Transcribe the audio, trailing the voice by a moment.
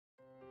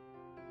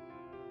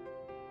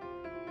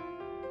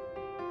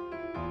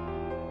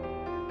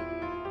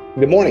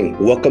Good morning.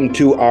 Welcome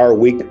to our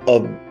week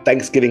of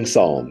Thanksgiving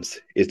Psalms.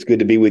 It's good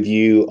to be with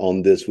you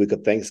on this week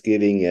of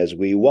Thanksgiving as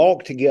we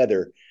walk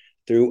together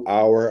through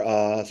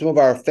our some of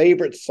our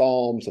favorite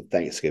Psalms of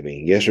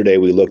Thanksgiving. Yesterday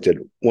we looked at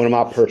one of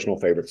my personal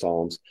favorite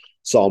Psalms,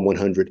 Psalm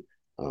 100.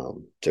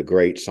 It's a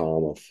great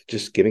psalm of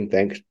just giving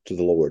thanks to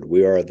the Lord.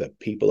 We are the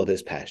people of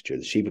his pasture,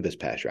 the sheep of his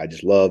pasture.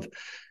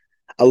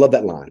 I love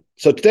that line.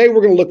 So today we're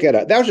going to look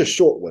at that was a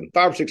short one,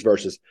 5 or 6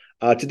 verses.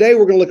 Today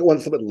we're going to look at one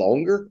that's a bit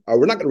longer.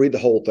 We're not going to read the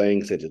whole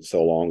thing since it's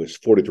so long. It's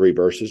 43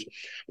 verses.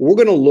 We're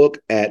going to look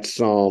at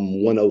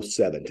Psalm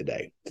 107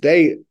 today.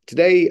 Today's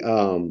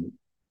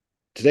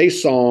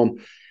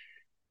psalm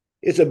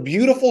is a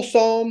beautiful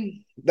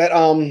psalm that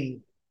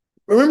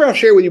remember I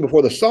shared with you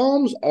before. The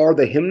Psalms are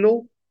the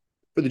hymnal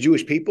for the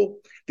Jewish people.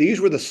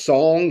 These were the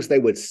songs they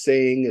would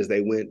sing as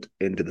they went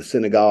into the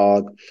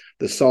synagogue,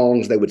 the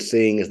songs they would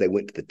sing as they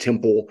went to the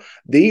temple.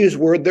 These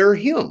were their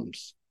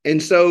hymns.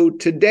 And so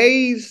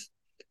today's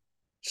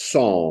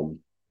psalm,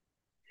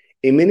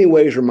 in many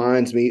ways,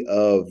 reminds me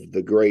of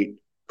the great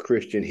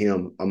Christian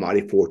hymn, A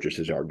Mighty Fortress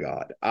is Our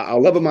God. I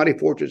love A Mighty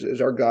Fortress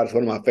is Our God. It's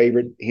one of my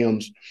favorite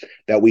hymns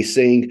that we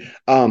sing,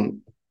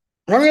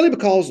 primarily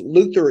because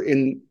Luther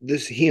in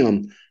this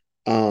hymn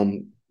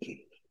tells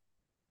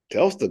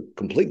the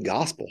complete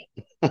gospel.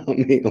 I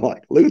mean,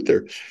 like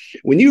Luther,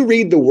 when you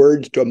read the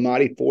words to A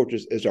Mighty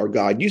Fortress is Our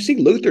God, you see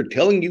Luther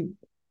telling you,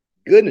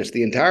 goodness,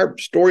 the entire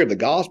story of the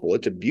gospel.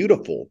 It's a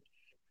beautiful,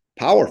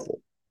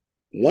 powerful,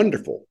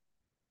 wonderful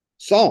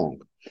song.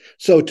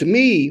 So to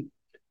me,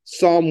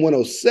 Psalm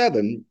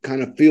 107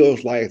 kind of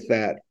feels like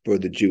that for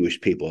the Jewish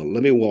people. And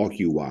let me walk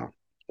you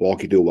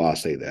through why I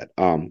say that.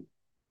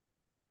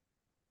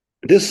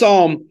 This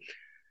psalm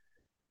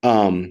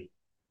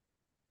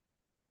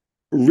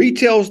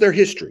retells their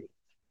history.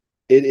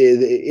 It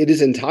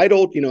is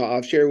entitled,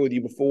 I've shared with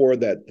you before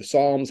that the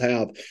Psalms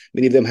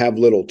many of them have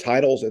little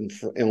titles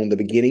on the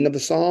beginning of the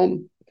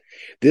Psalm.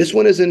 This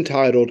one is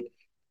entitled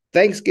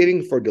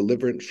Thanksgiving for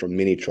Deliverance from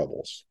Many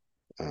Troubles.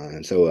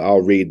 And so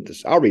I'll read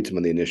some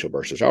of the initial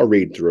verses. I'll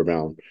read through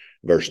around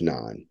verse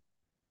 9.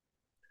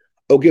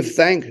 Oh, give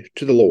thanks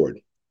to the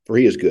Lord, for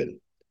he is good,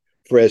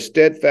 for his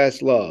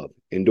steadfast love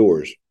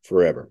endures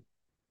forever.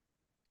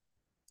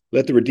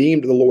 Let the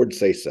redeemed of the Lord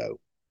say so,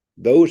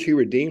 those he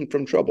redeemed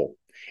from trouble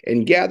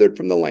and gathered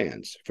from the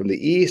lands, from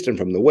the east and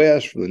from the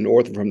west, from the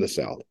north and from the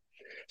south.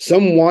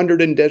 Some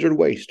wandered in desert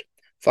waste,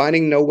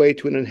 finding no way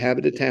to an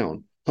inhabited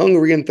town.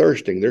 Hungry and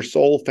thirsting, their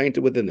soul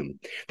fainted within them.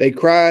 They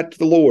cried to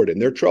the Lord in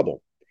their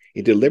trouble.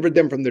 He delivered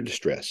them from their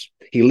distress.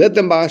 He led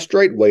them by a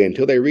straight way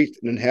until they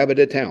reached an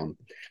inhabited town.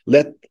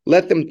 Let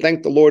them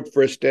thank the Lord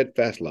for his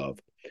steadfast love,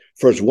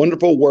 for his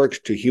wonderful works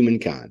to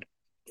humankind.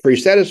 For he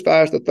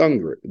satisfies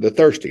the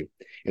thirsty,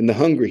 and the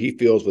hungry he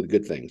fills with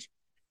good things.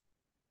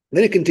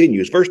 Then it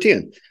continues, verse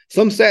 10.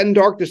 Some sat in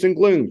darkness and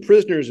gloom,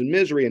 prisoners in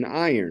misery and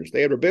irons.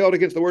 They had rebelled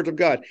against the words of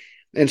God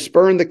and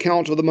spurned the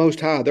counsel of the Most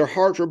High. Their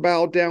hearts were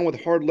bowed down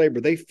with hard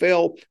labor. They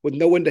fell with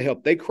no one to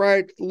help. They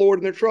cried to the Lord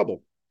in their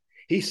trouble.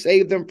 He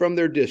saved them from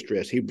their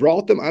distress. He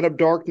brought them out of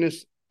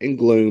darkness and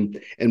gloom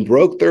and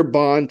broke their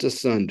bonds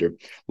asunder.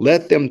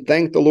 Let them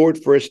thank the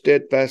Lord for his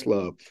steadfast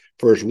love,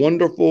 for his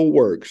wonderful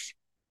works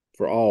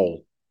for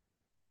all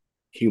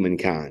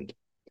humankind.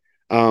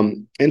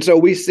 And so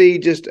we see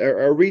just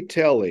a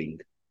retelling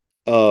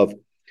of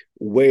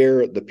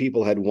where the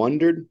people had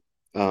wandered.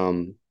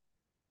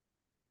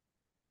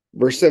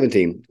 Verse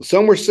 17,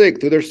 some were sick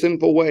through their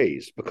sinful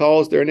ways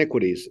because their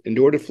iniquities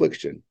endured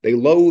affliction. They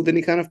loathed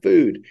any kind of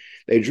food.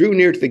 They drew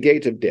near to the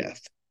gates of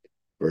death.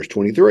 Verse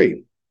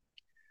 23.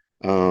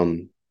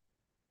 And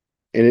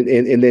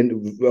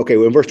then, okay,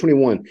 well, in verse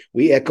 21,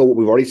 we echo what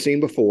we've already seen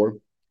before.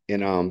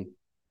 In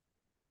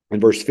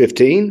verse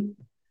 15,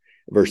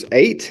 verse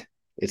 8,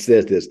 it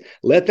says this,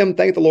 let them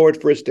thank the Lord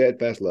for his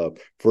steadfast love,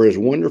 for his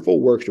wonderful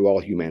works to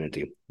all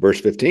humanity. Verse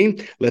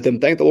 15, let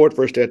them thank the Lord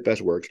for his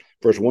steadfast works,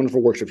 for his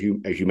wonderful works of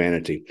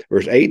humanity.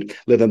 Verse 8,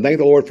 let them thank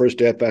the Lord for his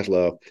steadfast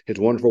love, his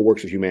wonderful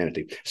works of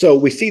humanity. So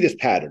we see this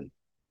pattern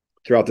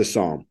throughout this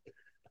psalm,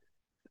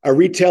 a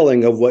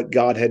retelling of what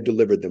God had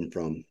delivered them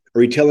from, a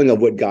retelling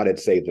of what God had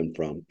saved them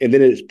from. And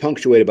then it's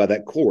punctuated by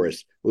that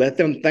chorus, let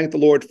them thank the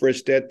Lord for his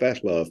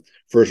steadfast love,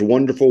 for his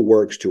wonderful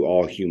works to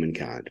all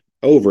humankind.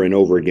 Over and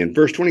over again.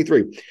 Verse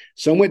 23,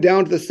 some went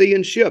down to the sea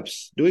in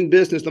ships, doing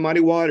business in the mighty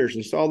waters,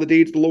 and saw the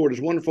deeds of the Lord,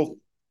 his wonderful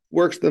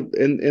works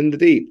in the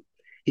deep.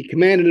 He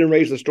commanded and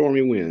raised the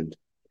stormy wind.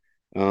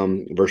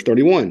 Verse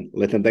 31,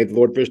 let them thank the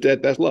Lord for his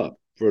steadfast love,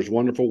 for his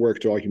wonderful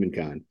works to all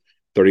humankind.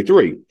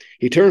 33,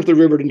 he turns the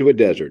river into a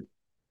desert.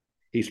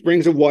 He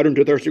springs of water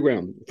into a thirsty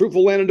ground,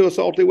 fruitful land into a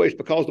salty waste,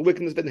 because of the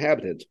wickedness of the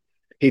inhabitants.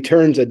 He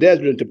turns a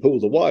desert into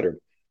pools of water,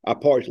 a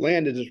parched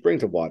land into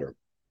springs of water.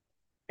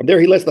 And there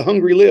he lets the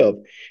hungry live.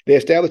 They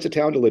establish a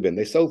town to live in.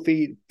 They sow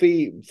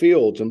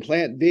fields and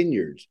plant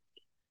vineyards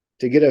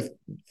to get a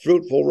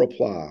fruitful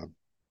reply.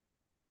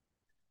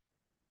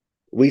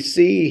 We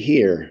see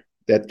here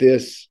that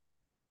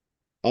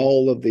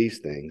all of these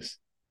things,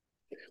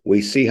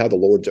 we see how the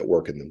Lord's at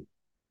work in them.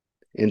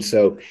 And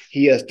so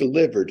he has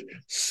delivered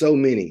so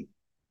many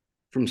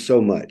from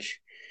so much.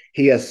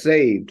 He has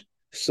saved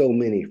so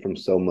many from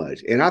so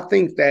much. And I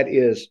think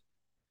there's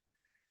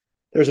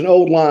an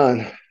old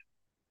line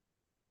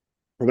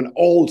from an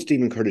old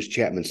Stephen Curtis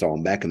Chapman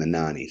song back in the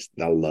 90s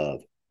that I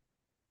love.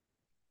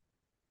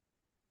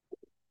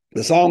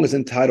 The song is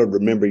entitled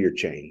Remember Your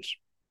Chains.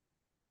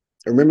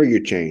 Remember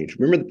your change.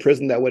 Remember the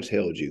prison that once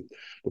held you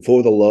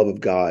before the love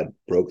of God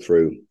broke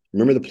through.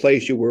 Remember the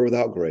place you were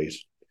without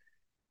grace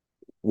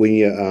when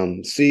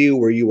you see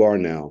where you are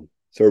now.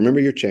 So remember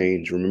your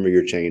change. Remember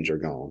your chains are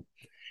gone.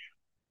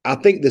 I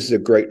think this is a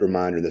great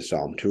reminder in the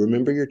psalm to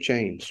remember your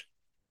chains.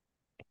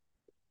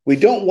 We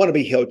don't want to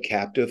be held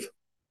captive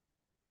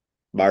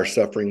by our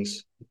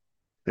sufferings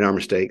and our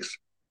mistakes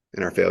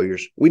and our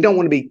failures. We don't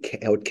want to be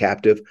held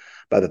captive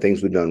by the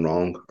things we've done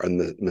wrong or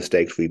the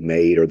mistakes we've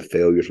made or the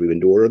failures we've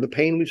endured or the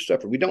pain we've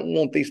suffered. We don't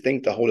want these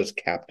things to hold us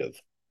captive.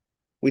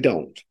 We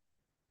don't.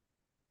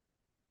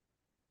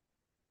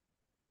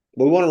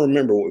 But we want to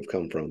remember what we've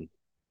come from.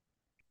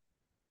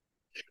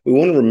 We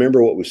want to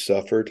remember what we've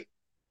suffered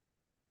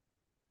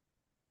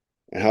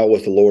and how it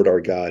was the Lord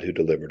our God who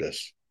delivered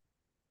us.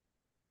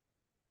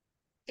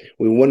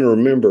 We want to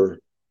remember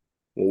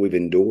what we've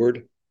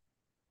endured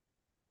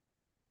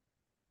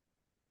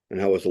and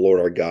how it was the Lord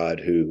our God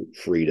who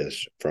freed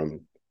us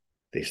from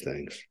these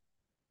things.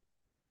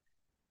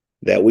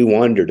 That we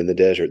wandered in the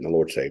desert and the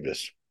Lord saved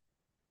us.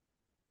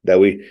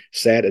 That we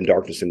sat in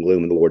darkness and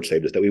gloom and the Lord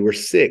saved us. That we were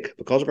sick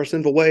because of our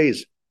sinful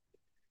ways.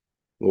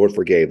 The Lord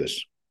forgave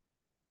us.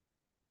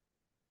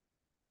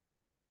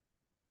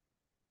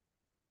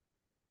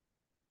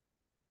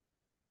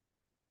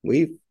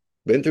 We've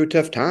been through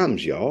tough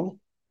times, y'all.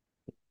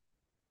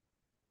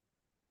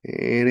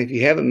 And if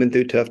you haven't been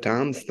through tough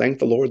times, thank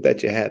the Lord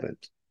that you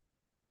haven't.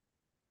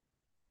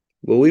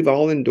 Well, we've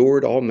all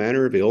endured all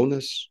manner of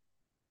illness,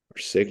 or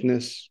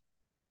sickness,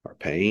 or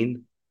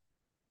pain,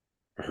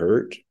 or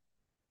hurt,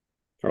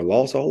 or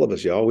loss. All of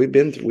us, y'all. We've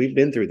been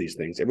through these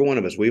things. Every one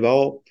of us. We've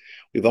all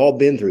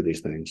been through these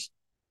things.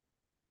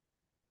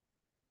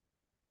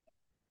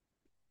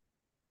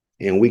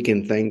 And we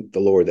can thank the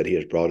Lord that He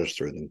has brought us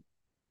through them.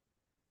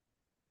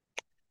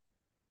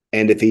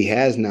 And if He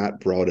has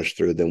not brought us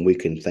through them, we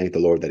can thank the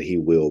Lord that He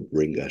will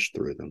bring us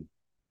through them.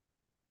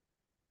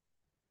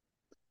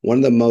 One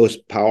of the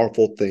most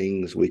powerful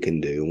things we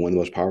can do, one of the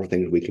most powerful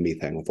things we can be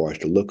thankful for is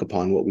to look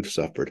upon what we've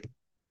suffered,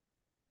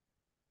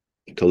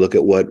 to look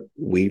at what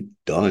we've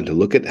done, to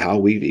look at how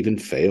we've even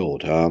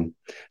failed.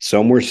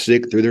 Some were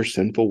sick through their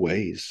sinful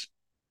ways,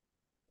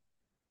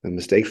 the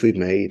mistakes we've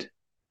made,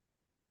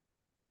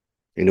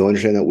 and to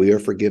understand that we are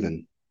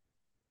forgiven,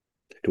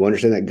 to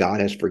understand that God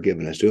has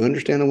forgiven us, to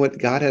understand what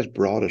God has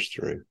brought us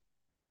through.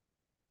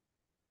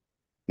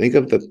 Think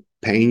of the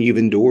pain you've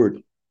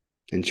endured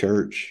in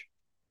church,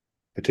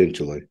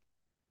 potentially,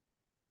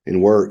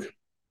 in work,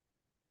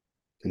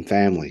 in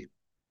family,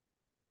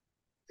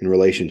 in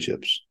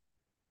relationships.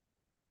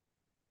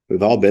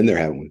 We've all been there,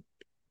 haven't we?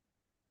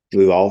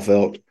 We've all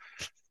felt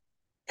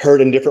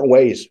hurt in different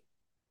ways.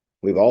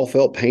 We've all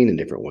felt pain in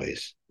different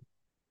ways.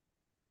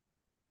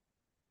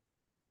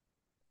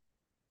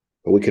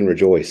 But we can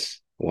rejoice.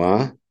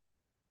 Why?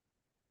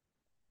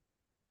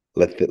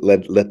 Let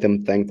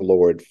them thank the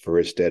Lord for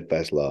His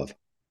steadfast love,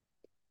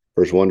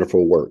 for His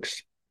wonderful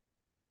works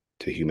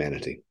to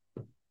humanity.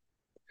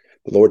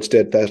 The Lord's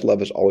steadfast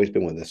love has always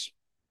been with us.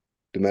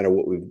 No matter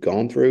what we've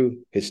gone through,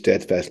 His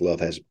steadfast love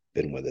has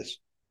been with us.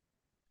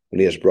 When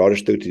He has brought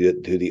us through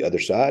to the other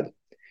side,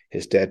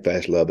 His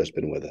steadfast love has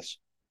been with us.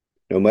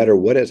 No matter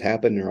what has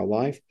happened in our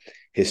life,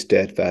 His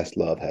steadfast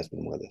love has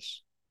been with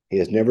us. He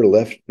has never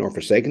left nor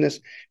forsaken us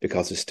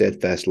because His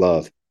steadfast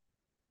love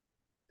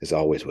is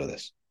always with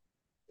us.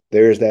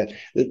 There is that,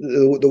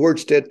 the word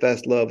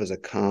steadfast love is a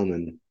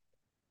common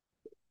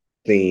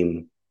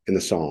theme in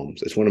the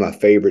Psalms. It's one of my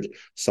favorite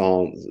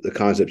Psalms, the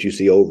concepts you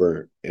see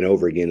over and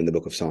over again in the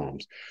book of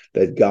Psalms,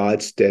 that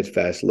God's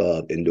steadfast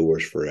love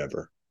endures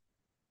forever.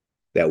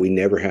 That we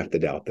never have to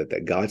doubt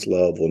that God's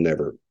love will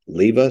never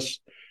leave us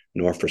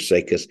nor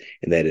forsake us,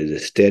 and that it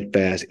is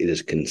steadfast, it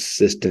is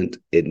consistent,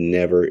 it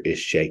never is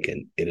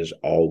shaken. It is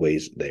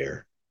always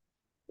there.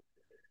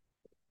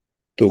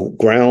 The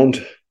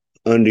ground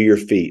under your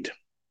feet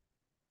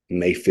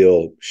may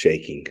feel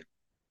shaking.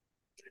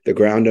 The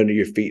ground under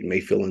your feet may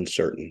feel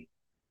uncertain.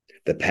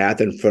 The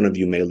path in front of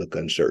you may look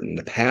uncertain.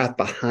 The path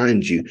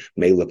behind you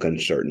may look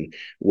uncertain.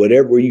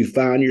 Whatever you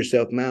find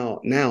yourself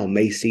now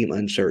may seem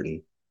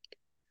uncertain.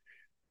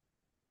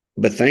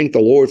 But thank the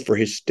Lord for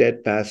His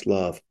steadfast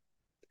love,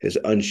 His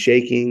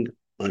unshaking,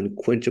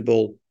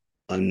 unquenchable,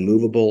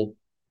 unmovable,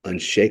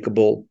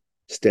 unshakable,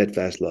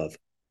 steadfast love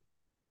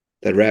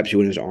that wraps you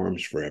in His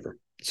arms forever.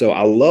 So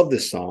I love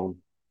this psalm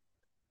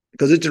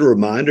because it's a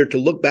reminder to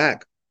look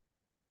back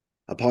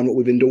upon what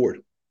we've endured,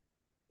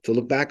 to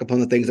look back upon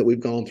the things that we've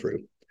gone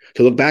through,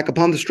 to look back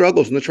upon the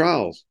struggles and the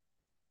trials,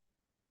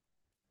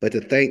 but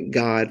to thank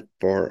God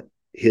for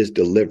His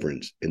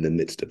deliverance in the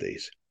midst of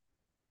these,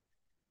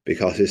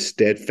 because His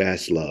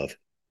steadfast love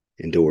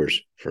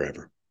endures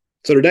forever.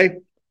 So today,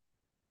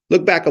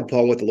 look back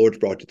upon what the Lord's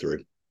brought you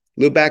through.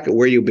 Look back at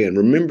where you've been.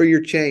 Remember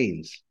your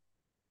chains.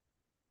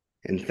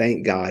 and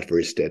thank God for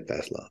his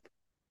steadfast love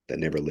that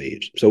never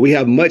leaves. So we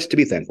have much to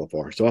be thankful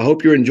for. So I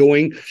hope you're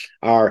enjoying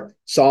our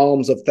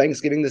Psalms of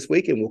Thanksgiving this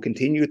week, and we'll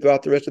continue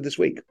throughout the rest of this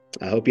week.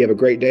 I hope you have a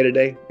great day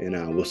today,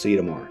 and we'll see you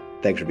tomorrow.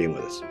 Thanks for being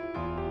with us.